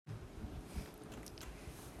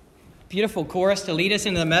Beautiful chorus to lead us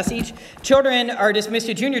into the message. Children are dismissed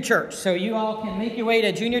to junior church, so you all can make your way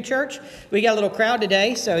to junior church. We got a little crowd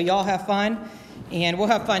today, so y'all have fun, and we'll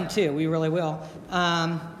have fun too. We really will.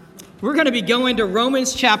 We're going to be going to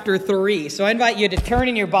Romans chapter 3. So I invite you to turn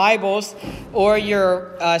in your Bibles or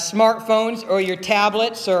your smartphones or your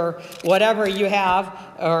tablets or whatever you have,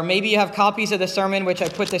 or maybe you have copies of the sermon, which I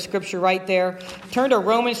put the scripture right there. Turn to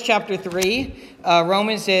Romans chapter 3.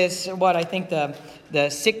 Romans is I think the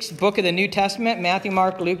sixth book of the New Testament: Matthew,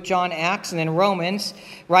 Mark, Luke, John, Acts, and then Romans,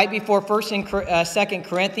 right before 1st and 2nd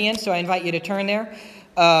Corinthians. So I invite you to turn there.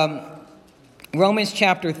 Romans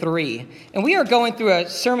chapter 3. And we are going through a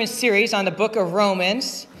sermon series on the book of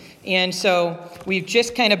Romans. And so we've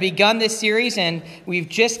just kind of begun this series, and we've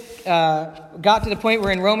just got to the point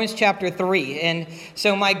we're in Romans chapter 3. And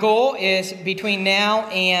so my goal is between now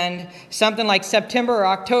and something like September or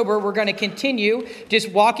October, we're going to continue just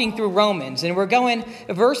walking through Romans. And we're going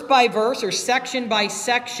verse by verse or section by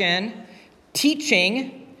section,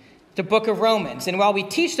 teaching the book of Romans. And while we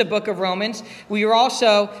teach the book of Romans, we are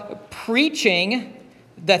also preaching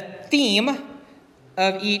the theme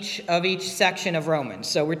of each section of Romans.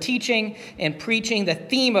 So we're teaching and preaching the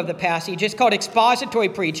theme of the passage. It's called expository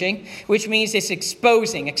preaching, which means it's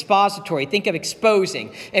exposing, expository. Think of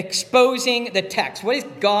exposing the text. What is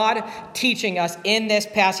God teaching us in this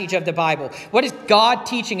passage of the Bible? What is God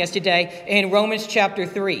teaching us today in Romans chapter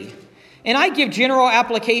 3? And I give general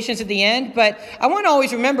applications at the end, but I want to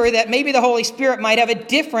always remember that maybe the Holy Spirit might have a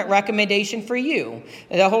different recommendation for you.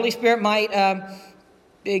 The Holy Spirit might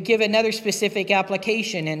give another specific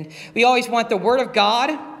application. And we always want the Word of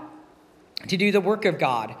God to do the work of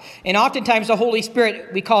God. And oftentimes the Holy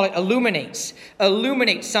Spirit, we call it illuminates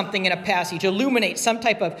something in a passage, illuminates some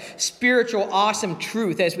type of spiritual awesome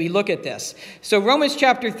truth as we look at this. So Romans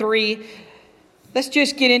chapter 3, let's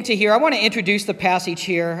just get into here. I want to introduce the passage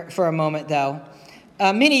here for a moment, though.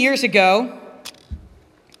 Many years ago,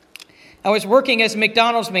 I was working as a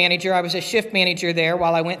McDonald's manager. I was a shift manager there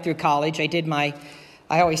while I went through college. I did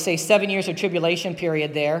I always say 7 years of tribulation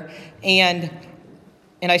period there. And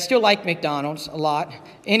I still like McDonald's a lot.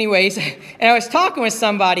 Anyways, and I was talking with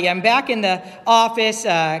somebody. I'm back in the office,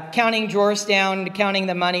 counting drawers down, counting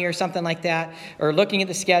the money or something like that, or looking at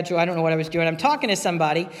the schedule. I don't know what I was doing. I'm talking to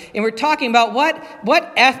somebody, and we're talking about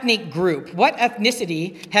what ethnic group, what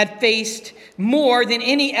ethnicity had faced more than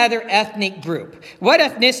any other ethnic group. What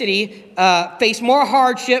ethnicity faced more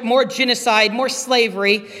hardship, more genocide, more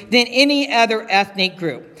slavery than any other ethnic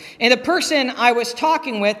group. And the person I was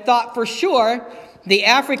talking with thought for sure the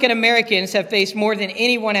African Americans have faced more than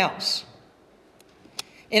anyone else.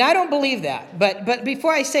 And I don't believe that. But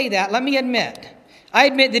before I say that, let me admit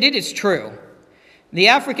that it is true. The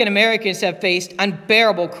African Americans have faced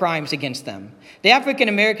unbearable crimes against them. The African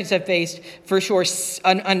Americans have faced, for sure,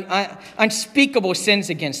 unspeakable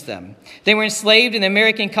sins against them. They were enslaved in the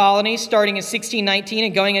American colonies starting in 1619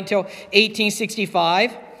 and going until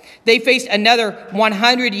 1865. They faced another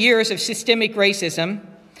 100 years of systemic racism.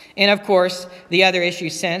 And, of course, the other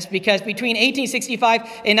issues since, because between 1865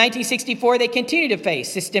 and 1964, they continue to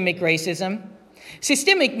face systemic racism.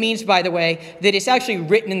 Systemic means, by the way, that it's actually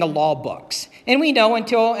written in the law books. And we know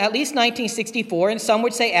until at least 1964, and some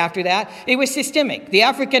would say after that, it was systemic. The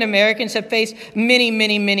African Americans have faced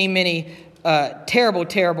many terrible,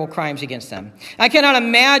 terrible crimes against them. I cannot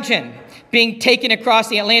imagine being taken across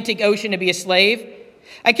the Atlantic Ocean to be a slave.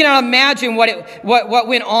 I cannot imagine what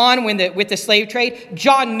went on with the slave trade.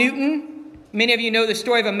 John Newton, many of you know the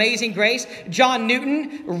story of Amazing Grace. John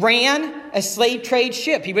Newton ran a slave trade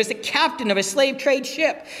ship. He was the captain of a slave trade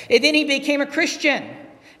ship. And then he became a Christian.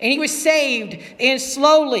 And he was saved. And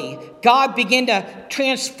slowly, God began to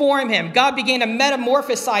transform him. God began to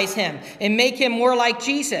metamorphosize him and make him more like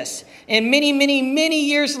Jesus. And many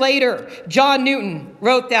years later, John Newton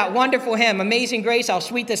wrote that wonderful hymn, Amazing Grace, how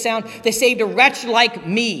sweet the sound that saved a wretch like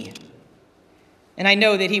me. And I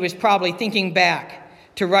know that he was probably thinking back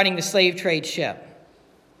to running the slave trade ship.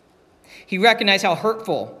 He recognized how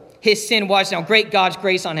hurtful his sin was and how great God's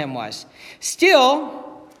grace on him was. Still,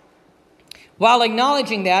 while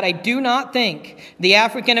acknowledging that, I do not think the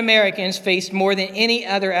African Americans faced more than any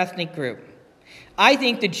other ethnic group. I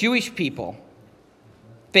think the Jewish people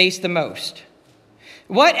faced the most.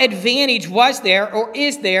 What advantage was there or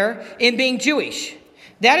is there in being Jewish?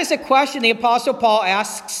 That is a question the Apostle Paul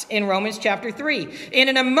asks in Romans chapter 3. And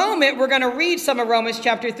in a moment, we're going to read some of Romans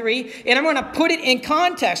chapter 3, and I'm going to put it in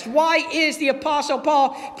context. Why is the Apostle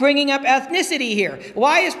Paul bringing up ethnicity here?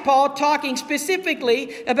 Why is Paul talking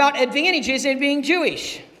specifically about advantages in being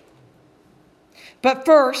Jewish? But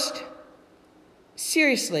first,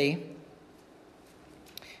 seriously,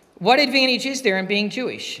 what advantage is there in being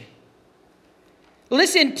Jewish?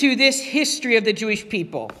 Listen to this history of the Jewish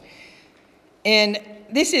people. And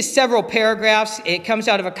this is several paragraphs. It comes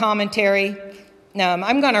out of a commentary. Now,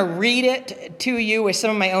 I'm going to read it to you with some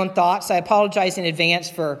of my own thoughts. I apologize in advance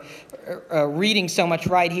for reading so much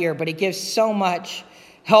right here, but it gives so much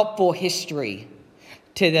helpful history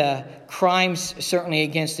to the crimes, certainly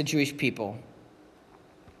against the Jewish people.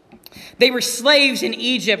 They were slaves in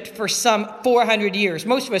Egypt for some 400 years.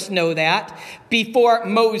 Most of us know that. Before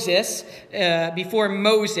Moses,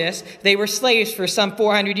 they were slaves for some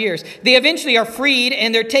 400 years. They eventually are freed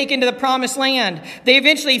and they're taken to the promised land. They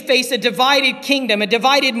eventually face a divided kingdom, a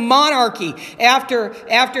divided monarchy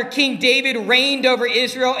after King David reigned over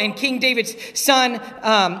Israel and King David's son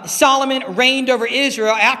Solomon reigned over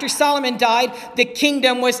Israel. After Solomon died, the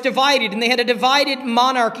kingdom was divided and they had a divided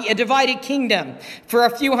monarchy, a divided kingdom for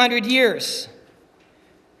a few hundred years.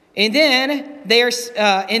 And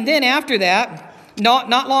then after that,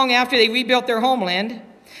 not long after they rebuilt their homeland,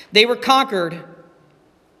 they were conquered.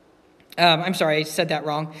 I'm sorry, I said that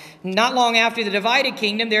wrong. Not long after the divided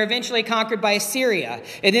kingdom, they're eventually conquered by Assyria.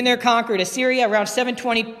 And then they're conquered Assyria around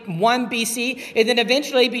 721 BC. And then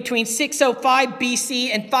eventually between 605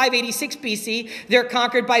 BC and 586 BC, they're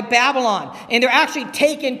conquered by Babylon. And they're actually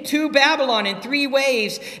taken to Babylon in 3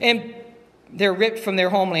 waves. And they're ripped from their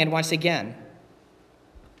homeland once again.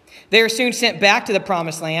 They are soon sent back to the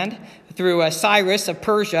promised land through Cyrus of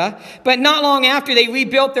Persia. But not long after they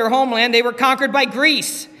rebuilt their homeland, they were conquered by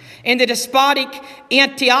Greece. And the despotic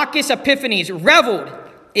Antiochus Epiphanes reveled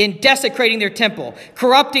in desecrating their temple,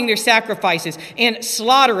 corrupting their sacrifices, and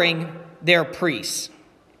slaughtering their priests.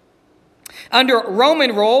 Under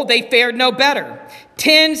Roman rule, they fared no better.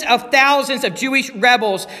 Tens of thousands of Jewish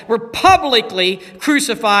rebels were publicly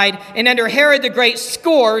crucified, and under Herod the Great,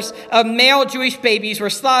 scores of male Jewish babies were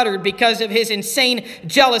slaughtered because of his insane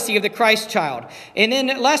jealousy of the Christ child. And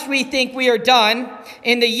then, lest we think we are done,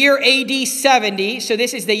 in the year AD 70, so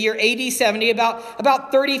this is the year AD 70,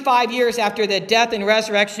 about 35 years after the death and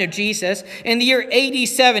resurrection of Jesus, in the year AD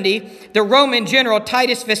 70, the Roman general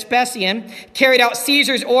Titus Vespasian carried out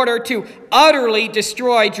Caesar's order to utterly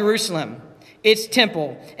destroy Jerusalem, its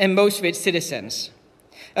temple, and most of its citizens.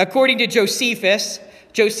 According to Josephus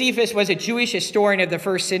was a Jewish historian of the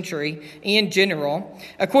first century in general.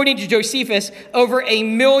 According to Josephus, over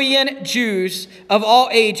 1 million Jews of all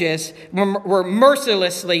ages were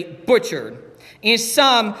mercilessly butchered. And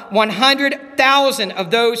some 100,000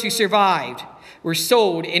 of those who survived were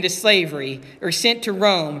sold into slavery or sent to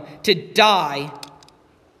Rome to die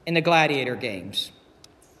in the gladiator games.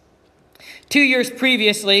 2 years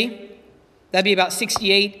previously, that'd be about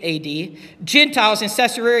 68 AD, Gentiles in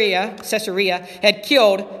Caesarea had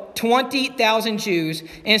killed 20,000 Jews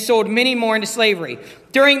and sold many more into slavery.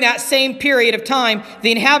 During that same period of time,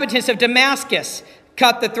 the inhabitants of Damascus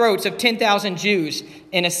cut the throats of 10,000 Jews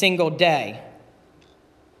in a single day.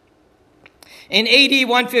 In AD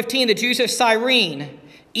 115, the Jews of Cyrene,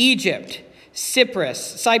 Egypt,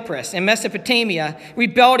 Cyprus, and Mesopotamia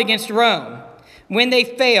rebelled against Rome. When they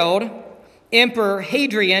failed, Emperor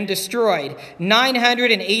Hadrian destroyed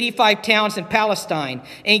 985 towns in Palestine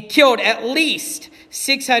and killed at least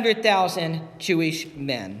 600,000 Jewish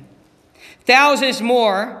men. Thousands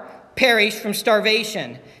more perished from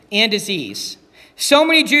starvation and disease. So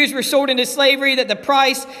many Jews were sold into slavery that the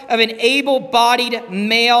price of an able-bodied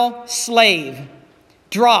male slave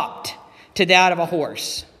dropped to that of a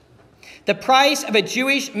horse. The price of a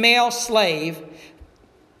Jewish male slave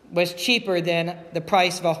was cheaper than the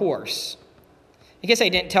price of a horse. I guess I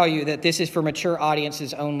didn't tell you that this is for mature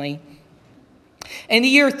audiences only. In the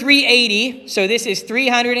year 380, so this is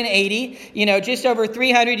 380, just over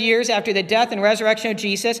 300 years after the death and resurrection of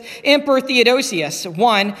Jesus, Emperor Theodosius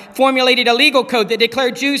I formulated a legal code that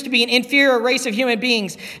declared Jews to be an inferior race of human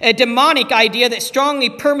beings, a demonic idea that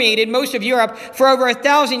strongly permeated most of Europe for over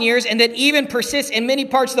 1,000 years and that even persists in many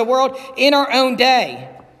parts of the world in our own day.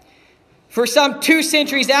 For some 2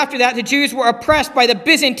 centuries after that, the Jews were oppressed by the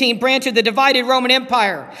Byzantine branch of the divided Roman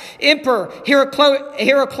Empire. Emperor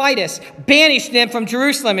Heraclius banished them from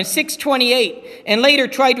Jerusalem in 628 and later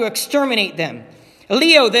tried to exterminate them.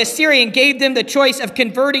 Leo the Assyrian gave them the choice of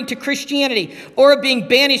converting to Christianity or of being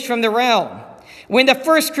banished from the realm. When the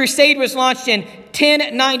First Crusade was launched in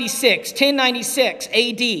 1096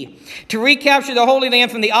 AD, to recapture the Holy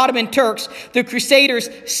Land from the Ottoman Turks, the Crusaders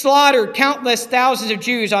slaughtered countless thousands of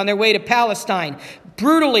Jews on their way to Palestine,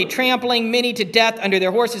 brutally trampling many to death under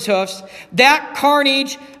their horses' hoofs. That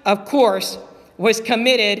carnage, of course, was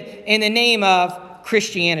committed in the name of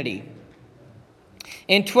Christianity.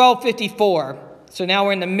 In 1254, so now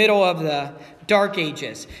we're in the middle of the Dark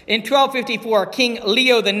Ages. In 1254, King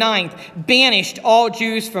Leo IX banished all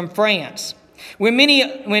Jews from France. When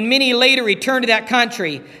many later returned to that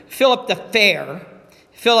country, Philip the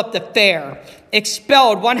Fair,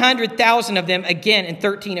 expelled 100,000 of them again in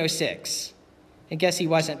 1306. I guess he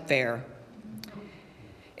wasn't fair.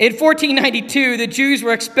 In 1492, the Jews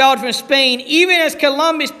were expelled from Spain, even as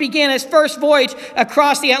Columbus began his first voyage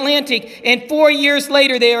across the Atlantic, and 4 years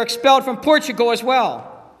later, they were expelled from Portugal as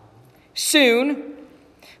well. Soon,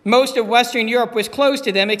 most of Western Europe was closed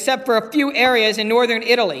to them, except for a few areas in northern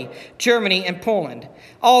Italy, Germany, and Poland.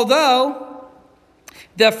 Although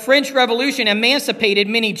the French Revolution emancipated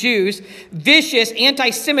many Jews, vicious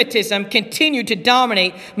anti-Semitism continued to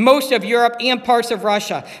dominate most of Europe and parts of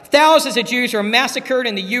Russia. Thousands of Jews were massacred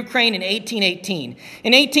in the Ukraine in 1818.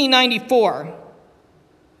 In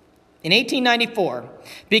 1894,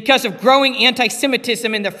 because of growing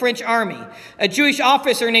anti-Semitism in the French army, a Jewish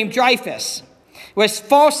officer named Dreyfus was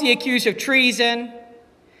falsely accused of treason,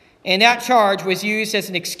 and that charge was used as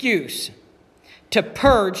an excuse to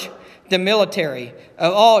purge the military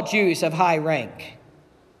of all Jews of high rank.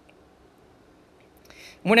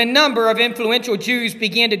 When a number of influential Jews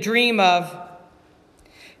began to dream of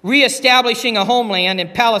reestablishing a homeland in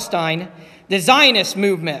Palestine, the Zionist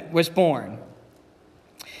movement was born.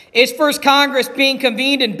 Its first Congress being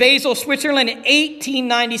convened in Basel, Switzerland in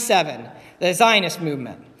 1897, the Zionist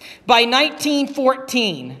movement. By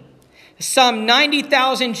 1914, some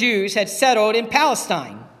 90,000 Jews had settled in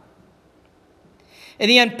Palestine. In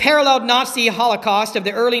the unparalleled Nazi Holocaust of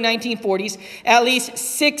the early 1940s, at least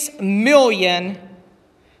 6 million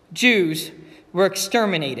Jews were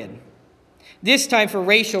exterminated, this time for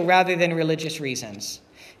racial rather than religious reasons.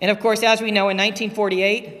 And of course, as we know, in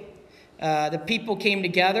 1948, the people came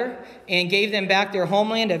together and gave them back their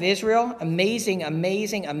homeland of Israel. Amazing,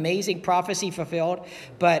 amazing, amazing prophecy fulfilled.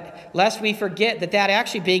 But lest we forget that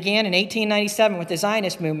actually began in 1897 with the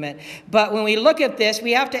Zionist movement. But when we look at this,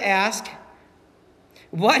 we have to ask,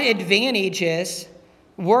 what advantages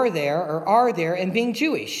were there or are there in being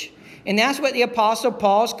Jewish? And that's what the Apostle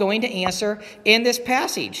Paul is going to answer in this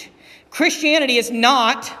passage. Christianity is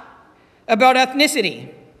not about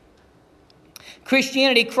ethnicity.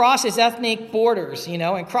 Christianity crosses ethnic borders,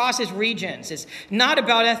 and crosses regions. It's not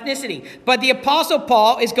about ethnicity. But the Apostle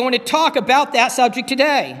Paul is going to talk about that subject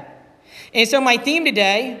today. And so my theme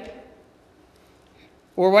today,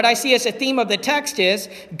 or what I see as a theme of the text, is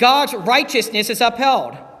God's righteousness is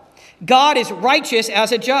upheld. God is righteous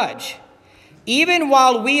as a judge. Even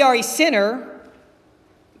while we are a sinner,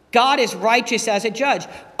 God is righteous as a judge.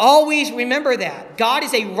 Always remember that. God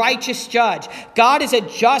is a righteous judge. God is a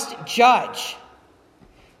just judge.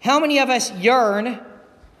 How many of us yearn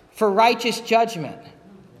for righteous judgment?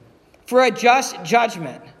 For a just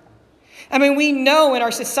judgment? I mean, we know in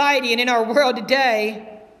our society and in our world today,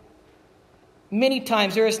 many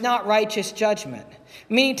times there is not righteous judgment.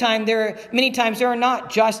 Many times there are not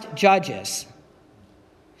just judges.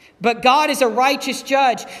 But God is a righteous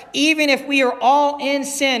judge. Even if we are all in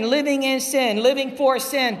sin, living for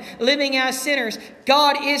sin, living as sinners,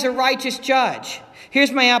 God is a righteous judge.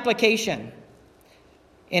 Here's my application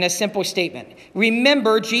in a simple statement.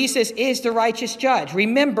 Remember, Jesus is the righteous judge.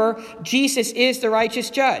 Remember, Jesus is the righteous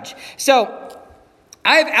judge. So,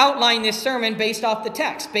 I've outlined this sermon based off the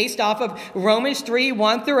text, based off of Romans 3,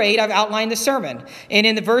 1 through 8. I've outlined the sermon. And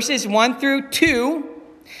in the verses 1 through 2,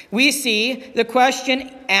 we see the question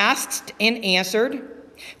asked and answered.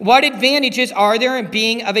 What advantages are there in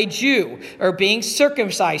being of a Jew or being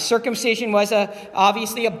circumcised? Circumcision was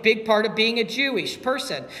obviously a big part of being a Jewish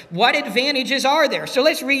person. What advantages are there? So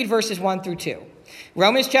let's read verses 1 through 2.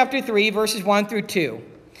 Romans chapter 3, verses 1 through 2.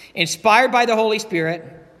 Inspired by the Holy Spirit,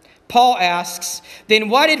 Paul asks, then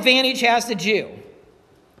what advantage has the Jew?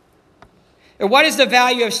 Or what is the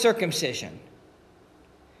value of circumcision?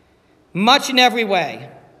 Much in every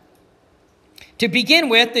way. To begin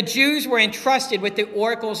with, the Jews were entrusted with the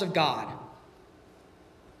oracles of God.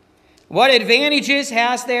 What advantages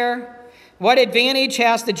has there? What advantage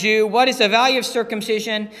has the Jew? What is the value of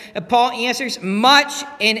circumcision? And Paul answers, much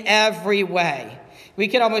in every way. We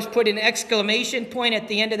could almost put an exclamation point at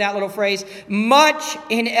the end of that little phrase, much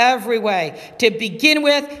in every way. To begin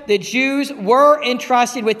with, the Jews were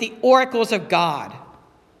entrusted with the oracles of God.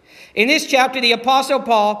 In this chapter, the Apostle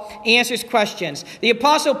Paul answers questions. The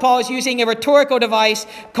Apostle Paul is using a rhetorical device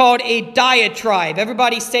called a diatribe.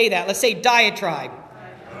 Everybody say that. Let's say diatribe.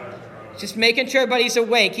 Just making sure everybody's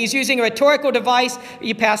awake. He's using a rhetorical device.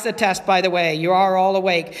 You passed the test, by the way. You are all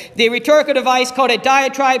awake. The rhetorical device called a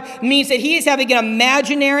diatribe means that he is having an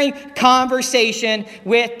imaginary conversation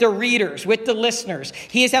with the readers, with the listeners.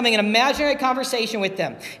 He is having an imaginary conversation with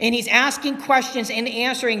them. And he's asking questions and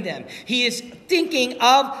answering them. He is thinking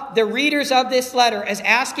of the readers of this letter as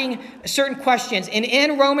asking certain questions. And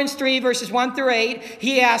in Romans 3, verses 1 through 8,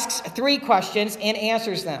 he asks 3 questions and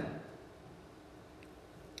answers them.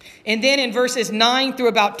 And then in verses 9 through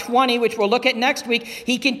about 20, which we'll look at next week,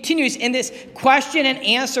 he continues in this question and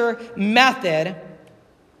answer method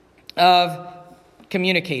of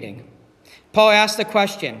communicating. Paul asks the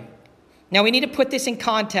question. Now we need to put this in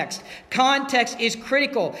context. Context is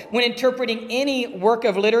critical when interpreting any work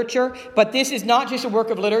of literature, but this is not just a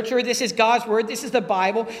work of literature. This is God's word. This is the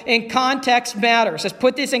Bible, and context matters. Let's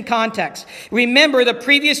put this in context. Remember, the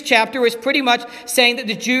previous chapter was pretty much saying that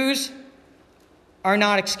the Jews are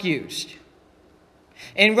not excused.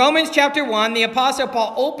 In Romans chapter 1, the Apostle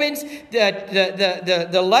Paul opens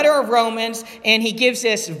the letter of Romans, and he gives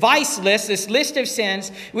this vice list, this list of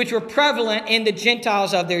sins which were prevalent in the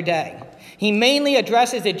Gentiles of their day. He mainly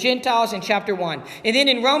addresses the Gentiles in chapter 1. And then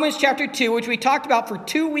in Romans chapter 2, which we talked about for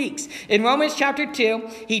 2 weeks, in Romans chapter 2,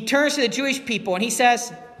 he turns to the Jewish people and he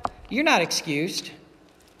says, "You're not excused.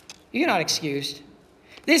 You're not excused."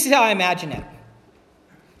 This is how I imagine it.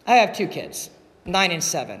 I have 2 kids. 9 and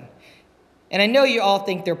 7. And I know you all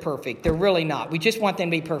think they're perfect. They're really not. We just want them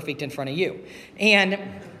to be perfect in front of you. And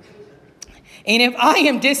if I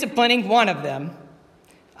am disciplining one of them,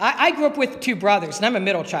 I grew up with 2 brothers, and I'm a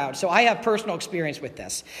middle child, so I have personal experience with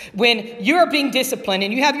this. When you're being disciplined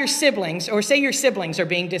and you have your siblings, or say your siblings are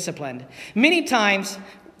being disciplined, many times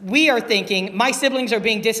we are thinking, my siblings are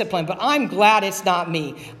being disciplined, but I'm glad it's not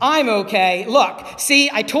me. I'm okay. Look, see,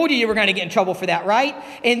 I told you were going to get in trouble for that, right?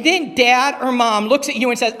 And then dad or mom looks at you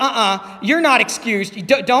and says, you're not excused.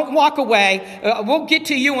 Don't walk away. We'll get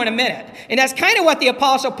to you in a minute. And that's kind of what the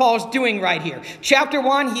Apostle Paul is doing right here. Chapter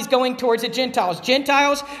 1, he's going towards the Gentiles.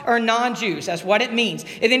 Gentiles are non-Jews. That's what it means.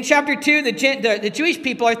 And then chapter 2, the Jewish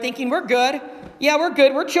people are thinking, we're good. Yeah, we're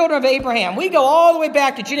good. We're children of Abraham. We go all the way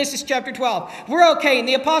back to Genesis chapter 12. We're okay. And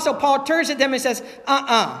the Apostle Paul turns at them and says,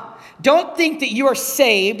 Don't think that you are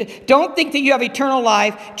saved. Don't think that you have eternal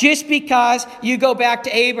life just because you go back to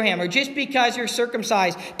Abraham or just because you're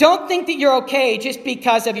circumcised. Don't think that you're okay just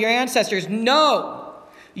because of your ancestors. No.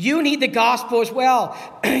 You need the gospel as well.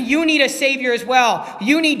 You need a Savior as well.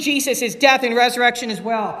 You need Jesus, his death and resurrection as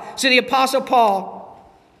well. So the Apostle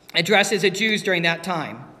Paul addresses the Jews during that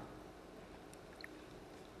time.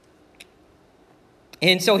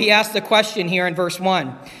 And so he asks the question here in verse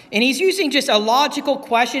 1. And he's using just a logical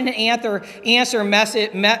question and answer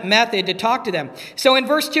method to talk to them. So in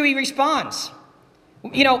verse 2, he responds.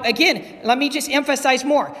 Again, let me just emphasize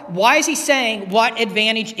more. Why is he saying what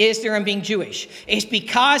advantage is there in being Jewish? It's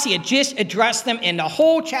because he had just addressed them in the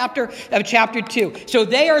whole chapter of chapter 2. So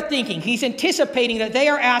they are thinking, he's anticipating that they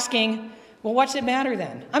are asking, well, what's it matter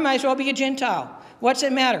then? I might as well be a Gentile. What's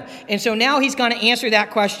it matter? And so now he's going to answer that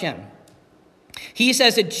question. He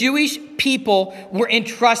says the Jewish people were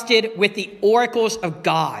entrusted with the oracles of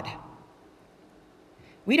God.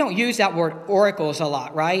 We don't use that word oracles a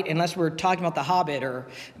lot, right? Unless we're talking about The Hobbit or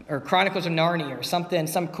Chronicles of Narnia or something,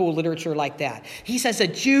 some cool literature like that. He says the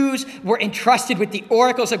Jews were entrusted with the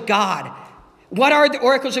oracles of God. What are the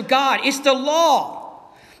oracles of God? It's the law.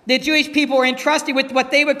 The Jewish people were entrusted with what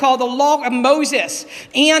they would call the law of Moses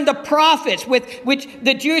and the prophets, with which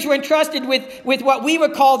the Jews were entrusted with what we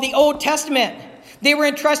would call the Old Testament. They were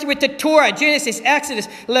entrusted with the Torah, Genesis, Exodus,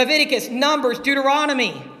 Leviticus, Numbers,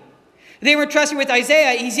 Deuteronomy. They were entrusted with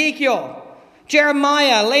Isaiah, Ezekiel,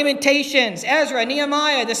 Jeremiah, Lamentations, Ezra,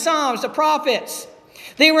 Nehemiah, the Psalms, the prophets.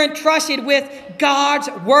 They were entrusted with God's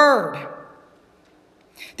word.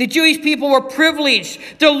 The Jewish people were privileged.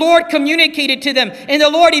 The Lord communicated to them, and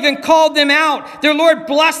the Lord even called them out. The Lord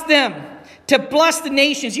blessed them to bless the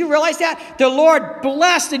nations. You realize that? The Lord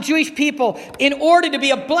blessed the Jewish people in order to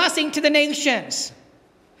be a blessing to the nations.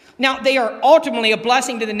 Now, they are ultimately a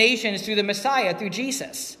blessing to the nations through the Messiah, through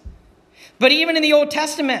Jesus. But even in the Old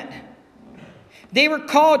Testament, they were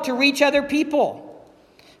called to reach other people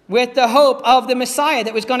with the hope of the Messiah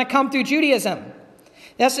that was going to come through Judaism.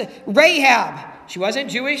 That's Rahab. She wasn't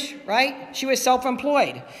Jewish, right? She was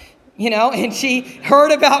self-employed, and she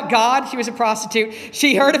heard about God. She was a prostitute.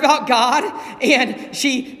 She heard about God, and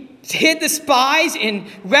she hid the spies and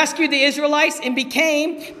rescued the Israelites and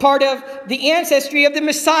became part of the ancestry of the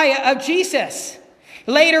Messiah of Jesus.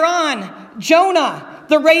 Later on, Jonah,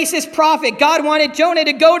 the racist prophet, God wanted Jonah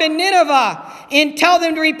to go to Nineveh and tell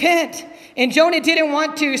them to repent. And Jonah didn't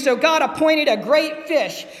want to, so God appointed a great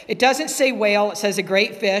fish. It doesn't say whale, it says a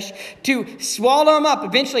great fish, to swallow him up,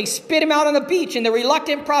 eventually spit him out on the beach. And the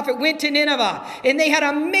reluctant prophet went to Nineveh. And they had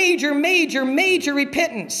a major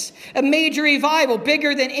repentance, a major revival,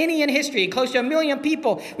 bigger than any in history. Close to 1 million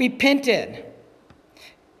people repented.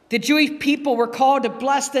 The Jewish people were called to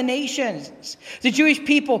bless the nations. The Jewish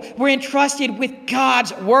people were entrusted with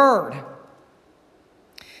God's word.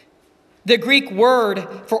 The Greek word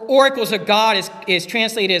for oracles of God is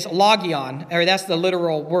translated as logion, or that's the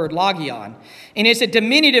literal word logion. And it's a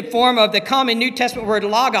diminutive form of the common New Testament word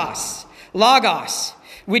logos,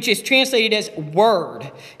 which is translated as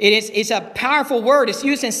word. It's a powerful word. It's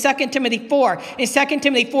used in 2 Timothy 4. In 2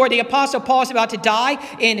 Timothy 4, the Apostle Paul is about to die,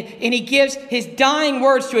 and he gives his dying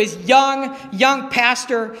words to his young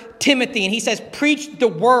pastor, Timothy. And he says, preach the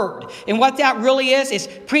word. And what that really is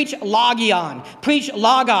preach logion, preach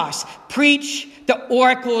logos, preach the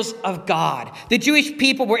oracles of God. The Jewish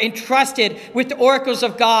people were entrusted with the oracles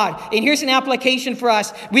of God. And here's an application for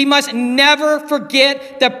us. We must never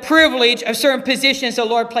forget the privilege of certain positions the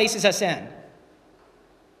Lord places us in.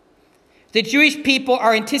 The Jewish people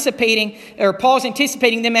are anticipating, or Paul's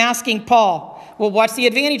anticipating them asking Paul, well, what's the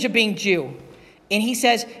advantage of being Jew? And he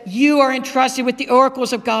says, you are entrusted with the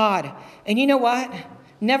oracles of God. And you know what?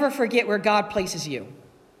 Never forget where God places you.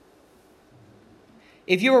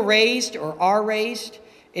 If you were raised or are raised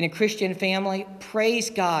in a Christian family, praise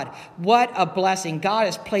God. What a blessing. God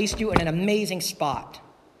has placed you in an amazing spot.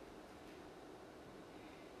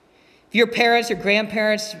 If your parents or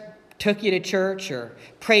grandparents took you to church or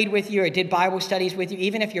prayed with you or did Bible studies with you,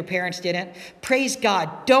 even if your parents didn't, praise God.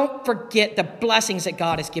 Don't forget the blessings that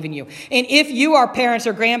God has given you. And if you are parents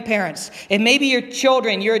or grandparents, and maybe your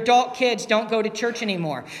children, your adult kids don't go to church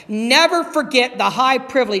anymore, never forget the high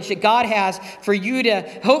privilege that God has for you to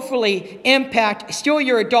hopefully impact still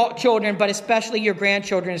your adult children, but especially your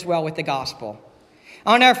grandchildren as well with the gospel.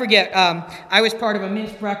 I'll never forget, I was part of a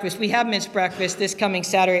men's breakfast. We have men's breakfast this coming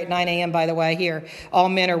Saturday at 9 a.m., by the way, here. All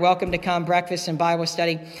men are welcome to come, breakfast and Bible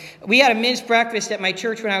study. We had a men's breakfast at my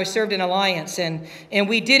church when I was served in Alliance, and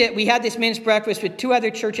we did it. We had this men's breakfast with 2 other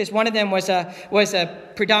churches. One of them was a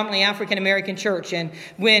predominantly African-American church, and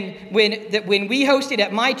when we hosted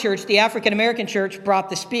at my church, the African-American church brought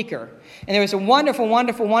the speaker. And there was a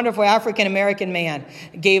wonderful African-American man,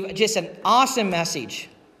 gave just an awesome message.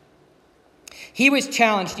 He was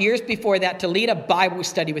challenged years before that to lead a Bible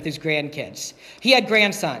study with his grandkids. He had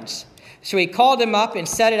grandsons. So he called them up and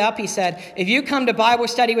set it up. He said, if you come to Bible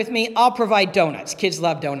study with me, I'll provide donuts. Kids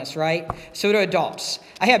love donuts, right? So do adults.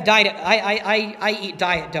 I eat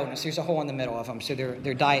diet donuts. There's a hole in the middle of them, so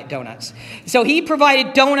they're diet donuts. So he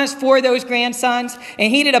provided donuts for those grandsons,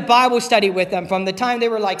 and he did a Bible study with them from the time they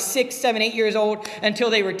were like 6, 7, 8 years old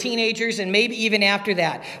until they were teenagers, and maybe even after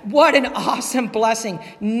that. What an awesome blessing.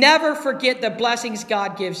 Never forget the blessings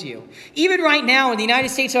God gives you. Even right now in the United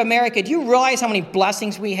States of America, do you realize how many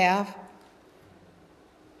blessings we have?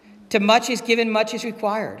 To much is given, much is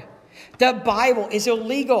required. The Bible is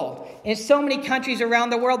illegal. In so many countries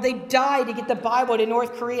around the world, they die to get the Bible, to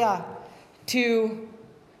North Korea, to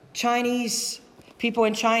Chinese people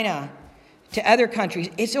in China, to other countries.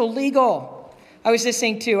 It's illegal. I was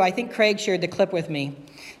listening to, I think Craig shared the clip with me.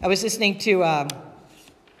 I was listening to a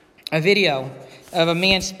video of a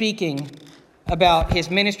man speaking about his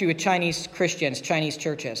ministry with Chinese Christians, Chinese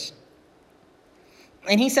churches.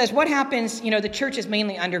 And he says, what happens, the church is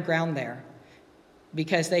mainly underground there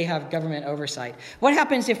because they have government oversight. What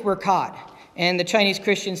happens if we're caught? And the Chinese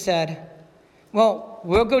Christian said, well,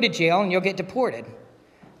 we'll go to jail and you'll get deported.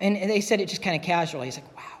 And they said it just kind of casually. He's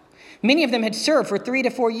like, wow. Many of them had served for 3 to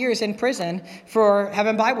 4 years in prison for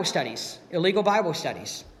having Bible studies, illegal Bible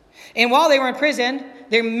studies. And while they were in prison,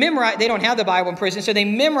 they don't have the Bible in prison, so they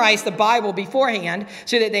memorized the Bible beforehand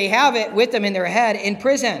so that they have it with them in their head in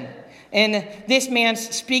prison. And this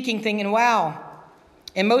man's speaking, thinking, wow.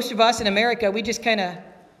 And most of us in America, we just kind of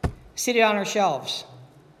sit it on our shelves.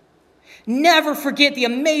 Never forget the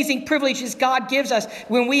amazing privileges God gives us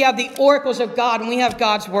when we have the oracles of God and we have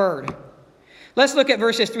God's word. Let's look at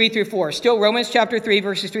verses 3 through 4. Still Romans chapter 3,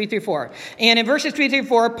 verses 3 through 4. And in verses 3 through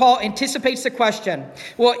 4, Paul anticipates the question,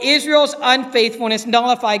 will Israel's unfaithfulness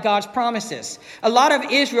nullify God's promises? A lot of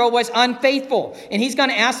Israel was unfaithful. And he's going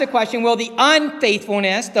to ask the question, will the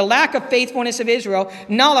unfaithfulness, the lack of faithfulness of Israel,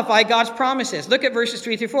 nullify God's promises? Look at verses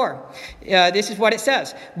 3 through 4. This is what it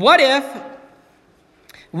says. What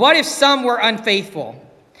if some were unfaithful?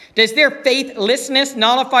 Does their faithlessness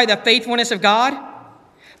nullify the faithfulness of God?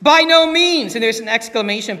 By no means, and there's an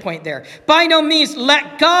exclamation point there. By no means,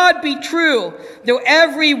 let God be true, though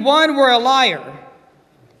every one were a liar.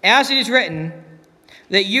 As it is written,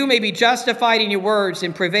 that you may be justified in your words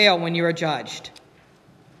and prevail when you are judged.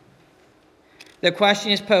 The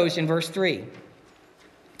question is posed in verse 3.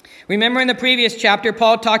 Remember in the previous chapter,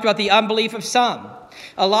 Paul talked about the unbelief of some.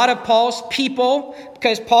 A lot of Paul's people,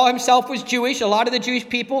 because Paul himself was Jewish, a lot of the Jewish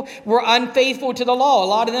people were unfaithful to the law. A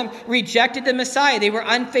lot of them rejected the Messiah. They were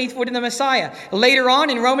unfaithful to the Messiah. Later on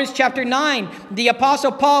in Romans chapter 9, the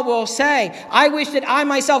Apostle Paul will say, I wish that I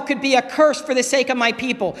myself could be accursed for the sake of my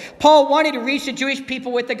people. Paul wanted to reach the Jewish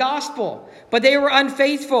people with the gospel, but they were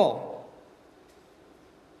unfaithful.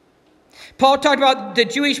 Paul talked about the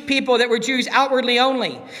Jewish people that were Jews outwardly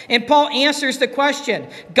only. And Paul answers the question,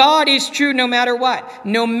 God is true no matter what.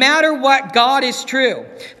 No matter what, God is true.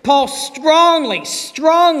 Paul strongly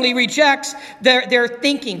rejects their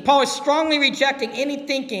thinking. Paul is strongly rejecting any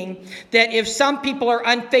thinking that if some people are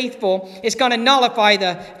unfaithful, it's going to nullify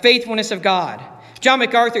the faithfulness of God. John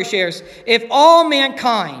MacArthur shares, if all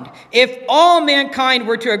mankind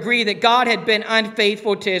were to agree that God had been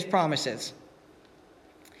unfaithful to his promises,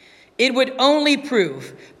 it would only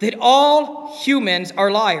prove that all humans are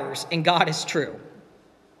liars and God is true.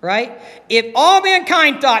 Right? If all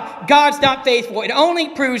mankind thought God's not faithful, it only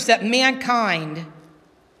proves that mankind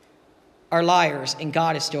are liars and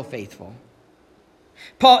God is still faithful.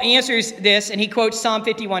 Paul answers this and he quotes Psalm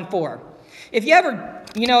 51:4. If you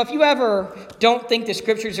ever don't think the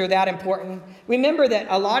scriptures are that important, remember that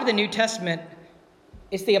a lot of the New Testament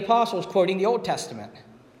is the apostles quoting the Old Testament.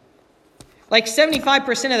 Like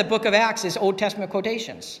 75% of the book of Acts is Old Testament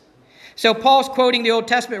quotations. So Paul's quoting the Old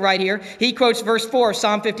Testament right here. He quotes verse 4 of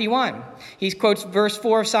Psalm 51. He quotes verse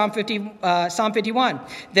 4 of Psalm 51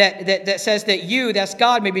 that says that you, that's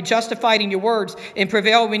God, may be justified in your words and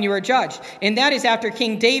prevail when you are judged. And that is after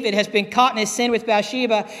King David has been caught in his sin with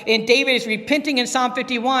Bathsheba, and David is repenting in Psalm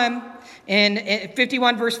 51 and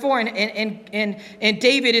 51 verse 4, and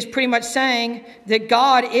David is pretty much saying that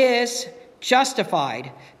God is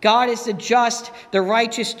justified. God is the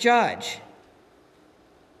righteous judge.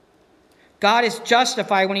 God is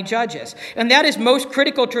justified when he judges. And that is most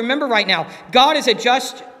critical to remember right now. God is a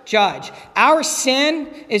just judge. Our sin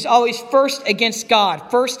is always first against God.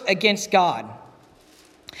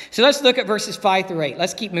 So let's look at verses 5 through 8.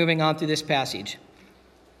 Let's keep moving on through this passage.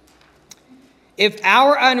 If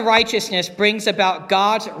our unrighteousness brings about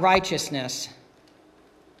God's righteousness,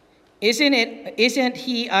 isn't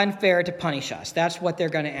he unfair to punish us? That's what they're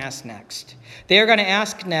going to ask next. They're going to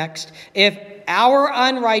ask next, if our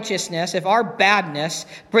unrighteousness, if our badness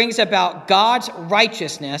brings about God's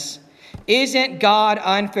righteousness, isn't God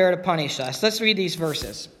unfair to punish us? Let's read these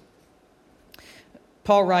verses.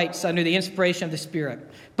 Paul writes under the inspiration of the Spirit,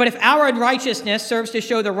 but if our unrighteousness serves to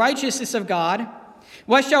show the righteousness of God,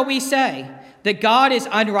 what shall we say? That God is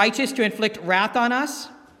unrighteous to inflict wrath on us?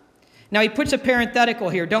 Now, he puts a parenthetical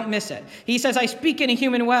here. Don't miss it. He says, I speak in a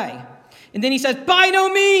human way. And then he says, by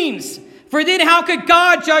no means. For then how could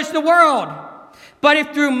God judge the world? But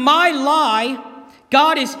if through my lie,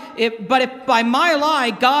 if by my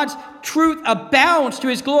lie, God's truth abounds to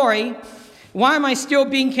his glory, why am I still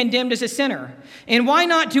being condemned as a sinner? And why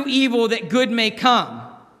not do evil that good may come?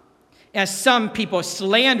 As some people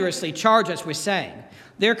slanderously charge us with saying.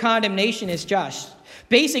 Their condemnation is just.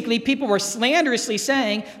 Basically, people were slanderously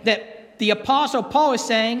saying that the Apostle Paul is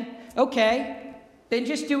saying, okay, then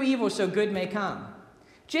just do evil so good may come.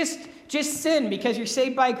 Just sin because you're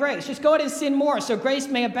saved by grace. Just go ahead and sin more so grace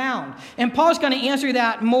may abound. And Paul's going to answer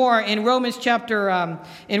that more in Romans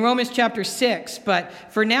chapter 6. But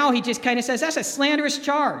for now, he just kind of says that's a slanderous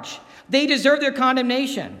charge. They deserve their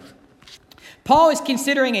condemnation. Paul is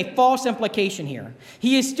considering a false implication here.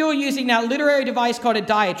 He is still using that literary device called a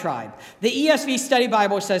diatribe. The ESV Study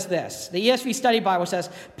Bible says this. The ESV Study Bible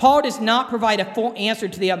says, Paul does not provide a full answer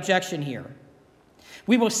to the objection here.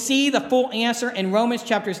 We will see the full answer in Romans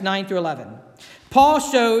chapters 9 through 11. Paul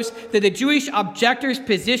shows that the Jewish objector's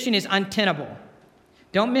position is untenable.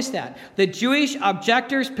 Don't miss that. The Jewish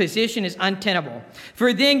objector's position is untenable.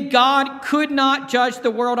 For then God could not judge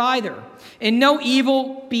the world either, and no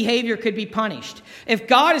evil behavior could be punished. If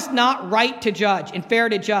God is not right to judge and fair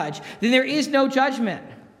to judge, then there is no judgment.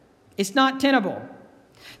 It's not tenable.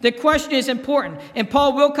 The question is important, and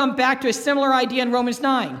Paul will come back to a similar idea in Romans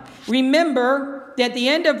 9. Remember that at the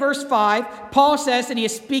end of verse 5, Paul says that he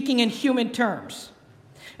is speaking in human terms.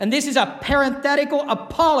 And this is a parenthetical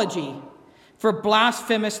apology for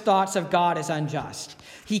blasphemous thoughts of God as unjust.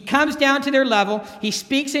 He comes down to their level. He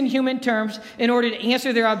speaks in human terms in order to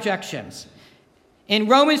answer their objections. In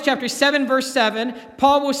Romans chapter 7, verse 7,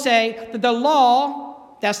 Paul will say that the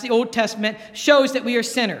law, that's the Old Testament, shows that we are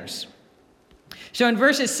sinners. So in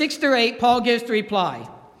verses 6 through 8, Paul gives the reply.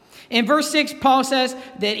 In verse 6, Paul says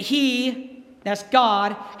that he That's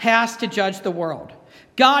God has to judge the world.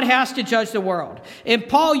 God has to judge the world. And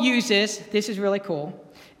Paul uses, this is really cool,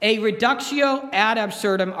 a reductio ad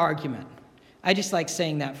absurdum argument. I just like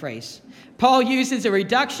saying that phrase. Paul uses a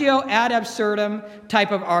reductio ad absurdum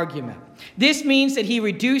type of argument. This means that he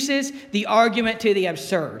reduces the argument to the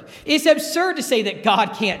absurd. It's absurd to say that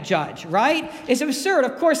God can't judge, right? It's absurd.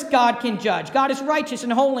 Of course God can judge. God is righteous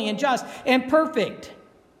and holy and just and perfect.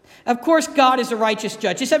 Of course God is a righteous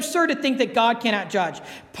judge. It's absurd to think that God cannot judge.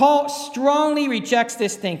 Paul strongly rejects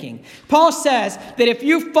this thinking. Paul says that if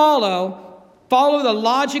you follow the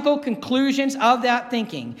logical conclusions of that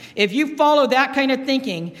thinking, if you follow that kind of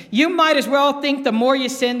thinking, you might as well think the more you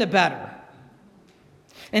sin, the better.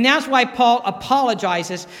 And that's why Paul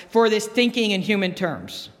apologizes for this thinking in human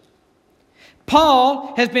terms.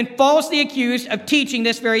 Paul has been falsely accused of teaching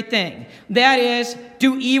this very thing. That is,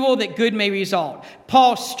 do evil that good may result.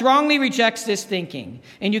 Paul strongly rejects this thinking.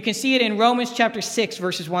 And you can see it in Romans chapter 6,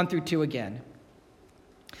 verses 1 through 2 again.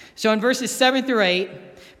 So in verses 7 through 8,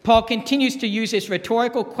 Paul continues to use this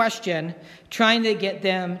rhetorical question, trying to get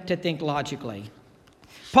them to think logically.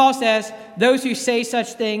 Paul says, those who say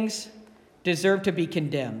such things deserve to be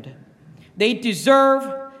condemned. They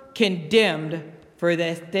deserve condemned for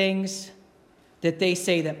the things that they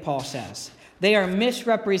say that Paul says. They are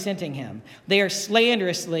misrepresenting him. They are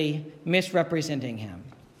slanderously misrepresenting him.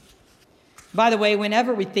 By the way,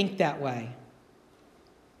 whenever we think that way,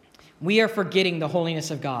 we are forgetting the holiness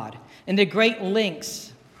of God and the great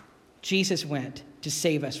lengths Jesus went to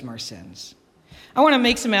save us from our sins. I want to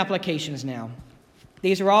make some applications now.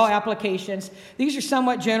 These are all applications. These are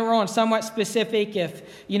somewhat general and somewhat specific.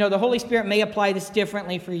 If, the Holy Spirit may apply this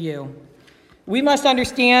differently for you. We must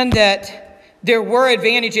understand that there were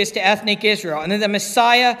advantages to ethnic Israel. And then the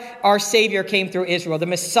Messiah, our Savior, came through Israel. The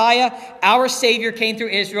Messiah, our Savior, came through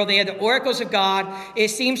Israel. They had the oracles of God. It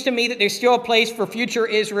seems to me that there's still a place for future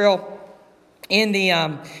Israel in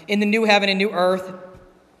the new heaven and new earth.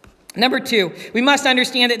 Number 2, we must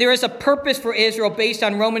understand that there is a purpose for Israel based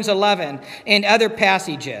on Romans 11 and other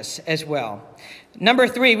passages as well. Number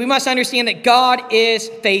 3, we must understand that God is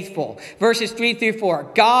faithful. Verses 3 through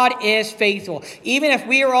 4. God is faithful. Even if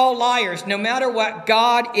we are all liars, no matter what,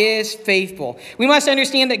 God is faithful. We must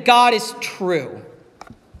understand that God is true.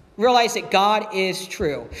 Realize that God is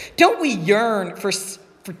true. Don't we yearn for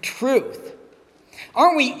truth?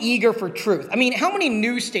 Aren't we eager for truth? I mean, how many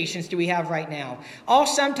news stations do we have right now? All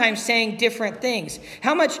sometimes saying different things.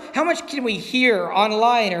 How much can we hear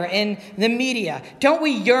online or in the media? Don't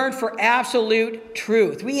we yearn for absolute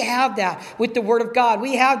truth? We have that with the Word of God.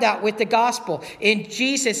 We have that with the gospel. And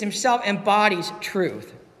Jesus himself embodies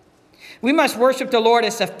truth. We must worship the Lord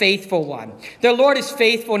as a faithful one. The Lord is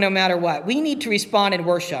faithful no matter what. We need to respond in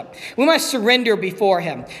worship. We must surrender before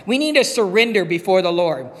him. We need to surrender before the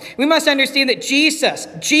Lord. We must understand that Jesus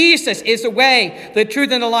is the way, the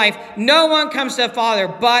truth, and the life. No one comes to the Father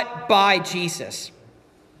but by Jesus.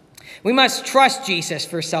 We must trust Jesus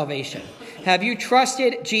for salvation. Have you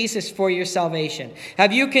trusted Jesus for your salvation?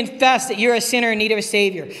 Have you confessed that you're a sinner in need of a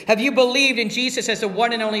Savior? Have you believed in Jesus as the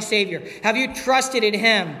one and only Savior? Have you trusted in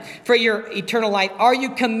him for your eternal life? Are you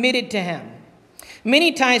committed to him?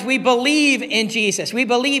 Many times we believe in Jesus. We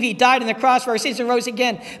believe he died on the cross for our sins and rose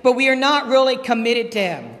again, but we are not really committed to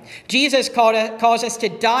him. Jesus calls us to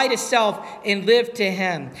die to self and live to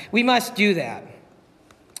him. We must do that.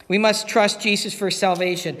 We must trust Jesus for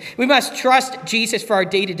salvation. We must trust Jesus for our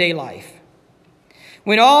day-to-day life.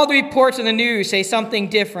 When all the reports in the news say something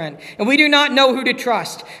different, and we do not know who to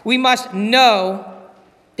trust, we must know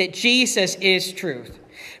that Jesus is truth.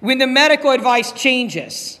 When the medical advice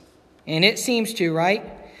changes, and it seems to, right?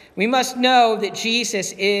 We must know that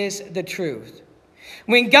Jesus is the truth.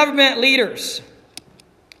 When government leaders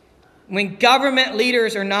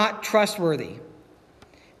are not trustworthy,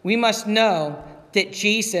 we must know that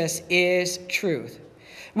Jesus is truth.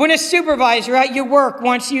 When a supervisor at your work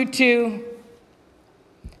wants you to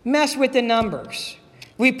mess with the numbers,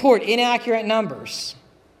 report inaccurate numbers,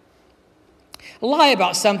 lie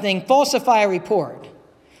about something, falsify a report,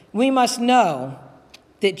 we must know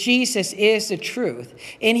that Jesus is the truth,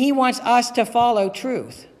 and he wants us to follow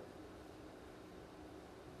truth.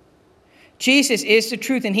 Jesus is the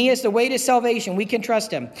truth, and he is the way to salvation. We can trust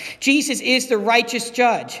him. Jesus is the righteous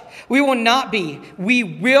judge. We will not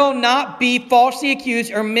be falsely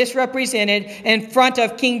accused or misrepresented in front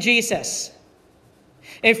of King Jesus.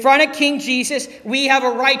 In front of King Jesus, we have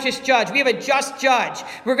a righteous judge. We have a just judge.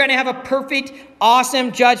 We're going to have a perfect,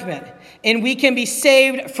 awesome judgment. And we can be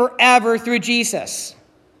saved forever through Jesus.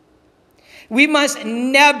 We must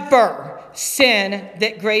never sin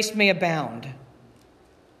that grace may abound.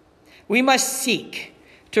 We must seek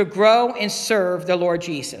to grow and serve the Lord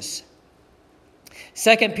Jesus.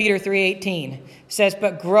 2 Peter 3:18 says,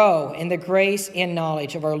 "But grow in the grace and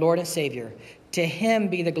knowledge of our Lord and Savior. To him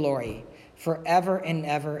be the glory forever and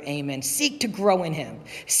ever. Amen." Seek to grow in him.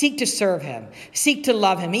 Seek to serve him. Seek to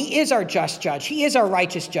love him. He is our just judge. He is our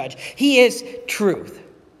righteous judge. He is truth.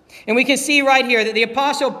 And we can see right here that the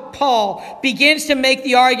Apostle Paul begins to make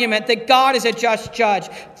the argument that God is a just judge.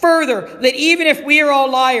 Further, that even if we are all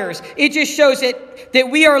liars, it just shows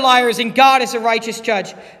that we are liars and God is a righteous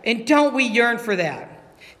judge. And don't we yearn for that?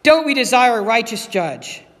 Don't we desire a righteous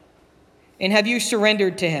judge? And have you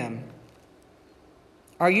surrendered to him?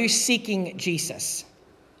 Are you seeking Jesus?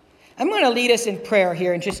 I'm going to lead us in prayer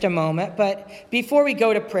here in just a moment. But before we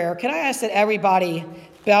go to prayer, can I ask that everybody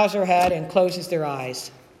bows their head and closes their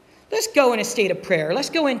eyes? Let's go in a state of prayer. Let's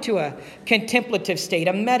go into a contemplative state,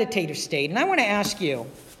 a meditative state. And I want to ask you,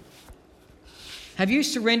 have you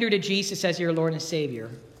surrendered to Jesus as your Lord and Savior?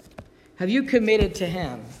 Have you committed to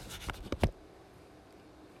him?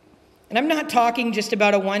 And I'm not talking just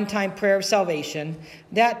about a one-time prayer of salvation.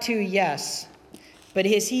 That too, yes. But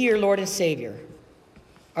is he your Lord and Savior?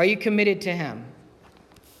 Are you committed to him?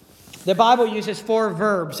 The Bible uses 4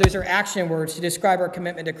 verbs. Those are action words to describe our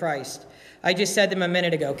commitment to Christ. I just said them a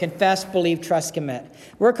minute ago. Confess, believe, trust, commit.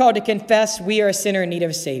 We're called to confess we are a sinner in need of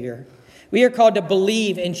a Savior. We are called to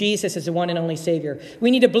believe in Jesus as the one and only Savior. We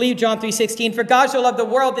need to believe John 3:16. For God so loved the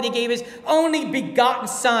world that he gave his only begotten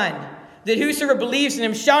Son, that whosoever believes in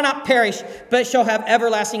him shall not perish, but shall have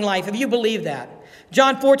everlasting life. Have you believed that?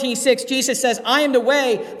 John 14:6, Jesus says, "I am the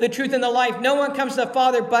way, the truth, and the life. No one comes to the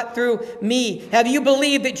Father but through me." Have you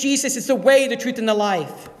believed that Jesus is the way, the truth, and the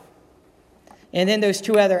life? And then those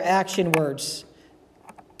 2 other action words,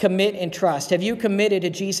 commit and trust. Have you committed to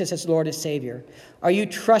Jesus as Lord and Savior? Are you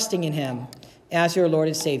trusting in him as your Lord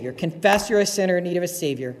and Savior? Confess you're a sinner in need of a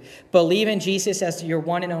Savior. Believe in Jesus as your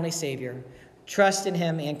one and only Savior. Trust in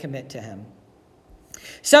him and commit to him.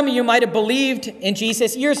 Some of you might have believed in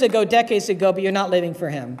Jesus years ago, decades ago, but you're not living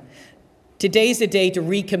for him. Today's the day to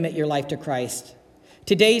recommit your life to Christ.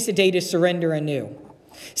 Today's the day to surrender anew.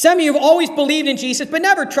 Some of you have always believed in Jesus, but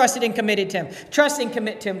never trusted and committed to him. Trust and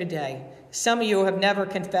commit to him today. Some of you have never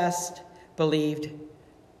confessed, believed,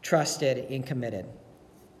 trusted, and committed.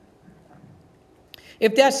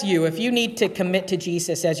 If that's you, if you need to commit to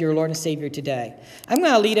Jesus as your Lord and Savior today, I'm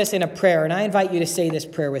going to lead us in a prayer, and I invite you to say this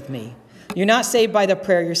prayer with me. You're not saved by the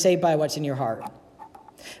prayer, you're saved by what's in your heart.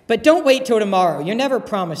 But don't wait till tomorrow. You're never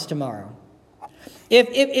promised tomorrow.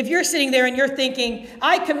 If you're sitting there and you're thinking,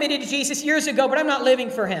 I committed to Jesus years ago, but I'm not living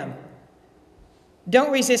for him,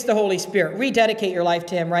 don't resist the Holy Spirit. Rededicate your life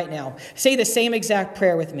to him right now. Say the same exact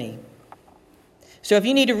prayer with me. So if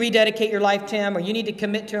you need to rededicate your life to him, or you need to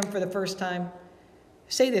commit to him for the first time,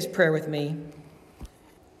 say this prayer with me.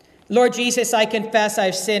 Lord Jesus, I confess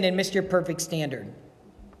I've sinned and missed your perfect standard.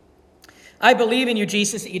 I believe in you,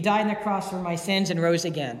 Jesus, that you died on the cross for my sins and rose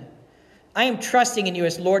again. I am trusting in you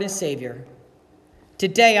as Lord and Savior.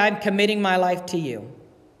 Today, I'm committing my life to you.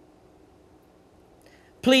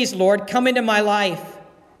 Please, Lord, come into my life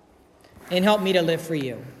and help me to live for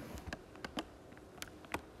you.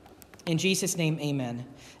 In Jesus' name, amen.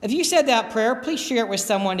 If you said that prayer, please share it with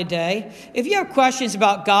someone today. If you have questions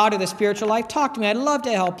about God or the spiritual life, talk to me. I'd love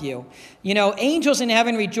to help you. You know, angels in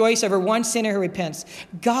heaven rejoice over one sinner who repents.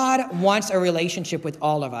 God wants a relationship with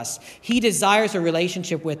all of us. He desires a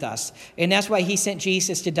relationship with us. And that's why he sent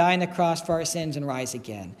Jesus to die on the cross for our sins and rise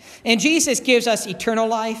again. And Jesus gives us eternal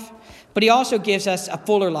life, but he also gives us a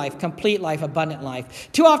fuller life, complete life, abundant life.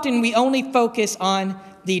 Too often we only focus on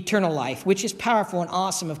the eternal life, which is powerful and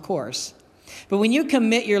awesome, of course. But when you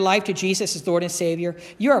commit your life to Jesus as Lord and Savior,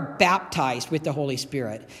 you are baptized with the Holy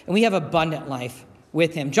Spirit. And we have abundant life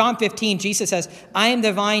with him. John 15, Jesus says, I am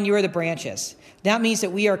the vine, you are the branches. That means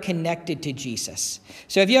that we are connected to Jesus.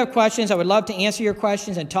 So if you have questions, I would love to answer your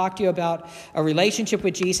questions and talk to you about a relationship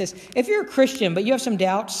with Jesus. If you're a Christian, but you have some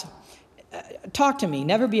doubts, talk to me.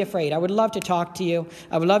 Never be afraid. I would love to talk to you.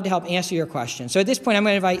 I would love to help answer your questions. So at this point, I'm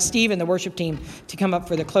going to invite Steve and the worship team to come up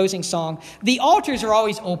for the closing song. The altars are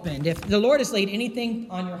always opened. If the Lord has laid anything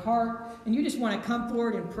on your heart and you just want to come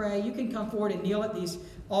forward and pray, you can come forward and kneel at these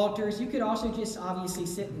altars. You could also just obviously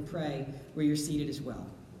sit and pray where you're seated as well.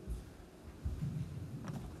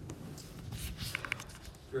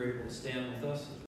 If you're able to stand with us.